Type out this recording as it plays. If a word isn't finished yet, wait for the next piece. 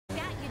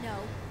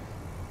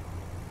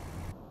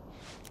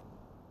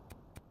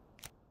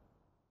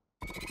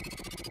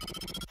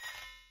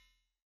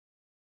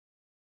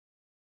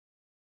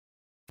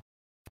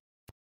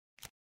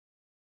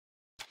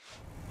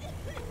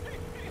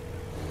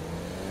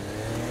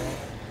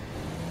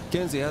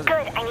Kenzie, how's it?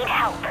 Good, I need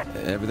help.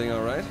 Everything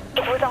all right?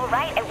 If it was all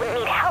right, I wouldn't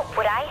need help,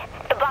 would I?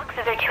 The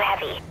boxes are too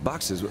heavy.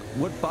 Boxes?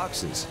 What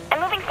boxes?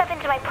 I'm moving stuff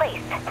into my place.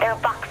 There are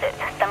boxes.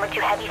 Some are too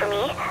heavy for me.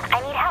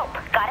 I need help.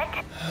 Got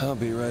it? I'll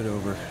be right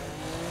over.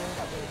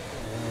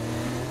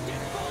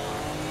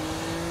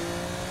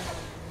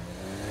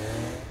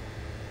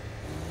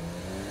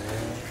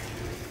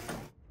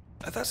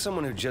 I thought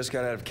someone who just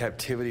got out of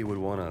captivity would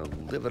want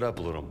to live it up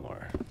a little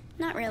more.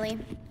 Not really.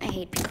 I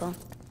hate people.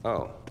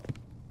 Oh.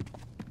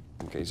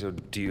 Okay, so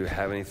do you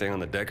have anything on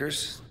the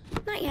Deckers?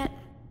 Not yet.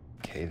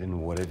 Okay,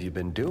 then what have you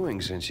been doing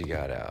since you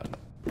got out?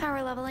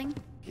 Power leveling.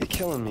 You're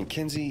killing me,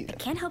 Kenzie. I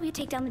can't help you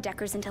take down the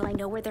Deckers until I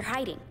know where they're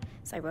hiding.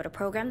 So I wrote a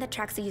program that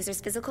tracks the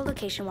user's physical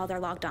location while they're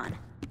logged on.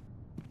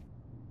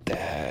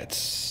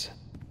 That's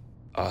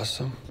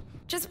awesome.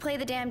 Just play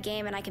the damn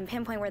game and I can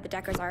pinpoint where the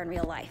Deckers are in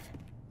real life.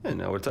 And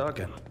now we're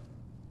talking.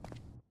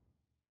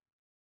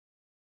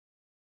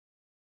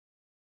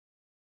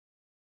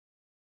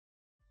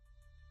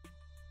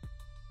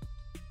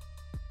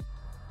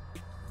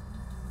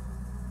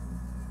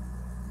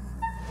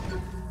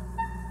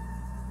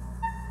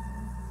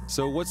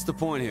 So what's the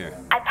point here?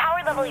 I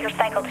power level your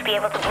cycle to be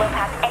able to blow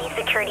past any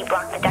security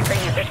block the Decker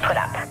users put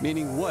up.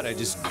 Meaning what? I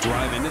just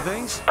drive into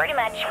things? Pretty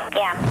much,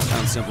 yeah.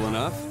 Sounds simple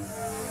enough.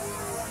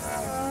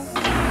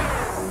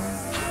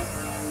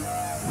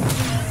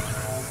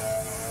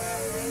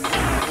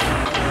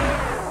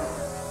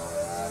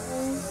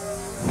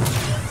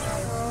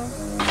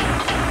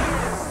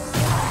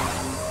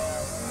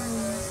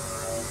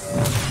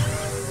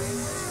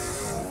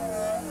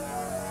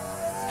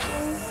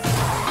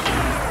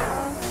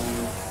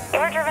 You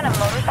ever driven a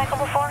motorcycle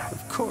before?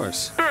 Of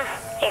course.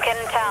 You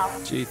couldn't tell.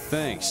 Gee,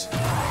 thanks.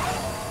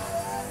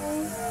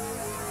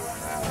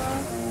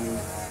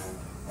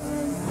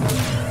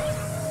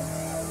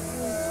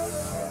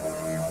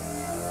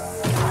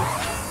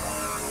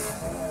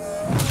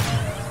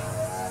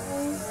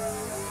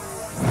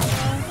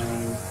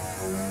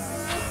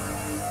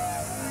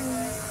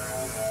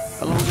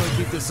 How long do I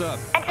keep this up?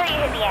 Until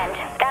you hit the end.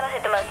 That'll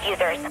hit the most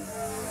users.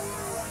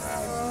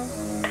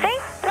 See?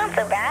 Not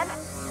so bad.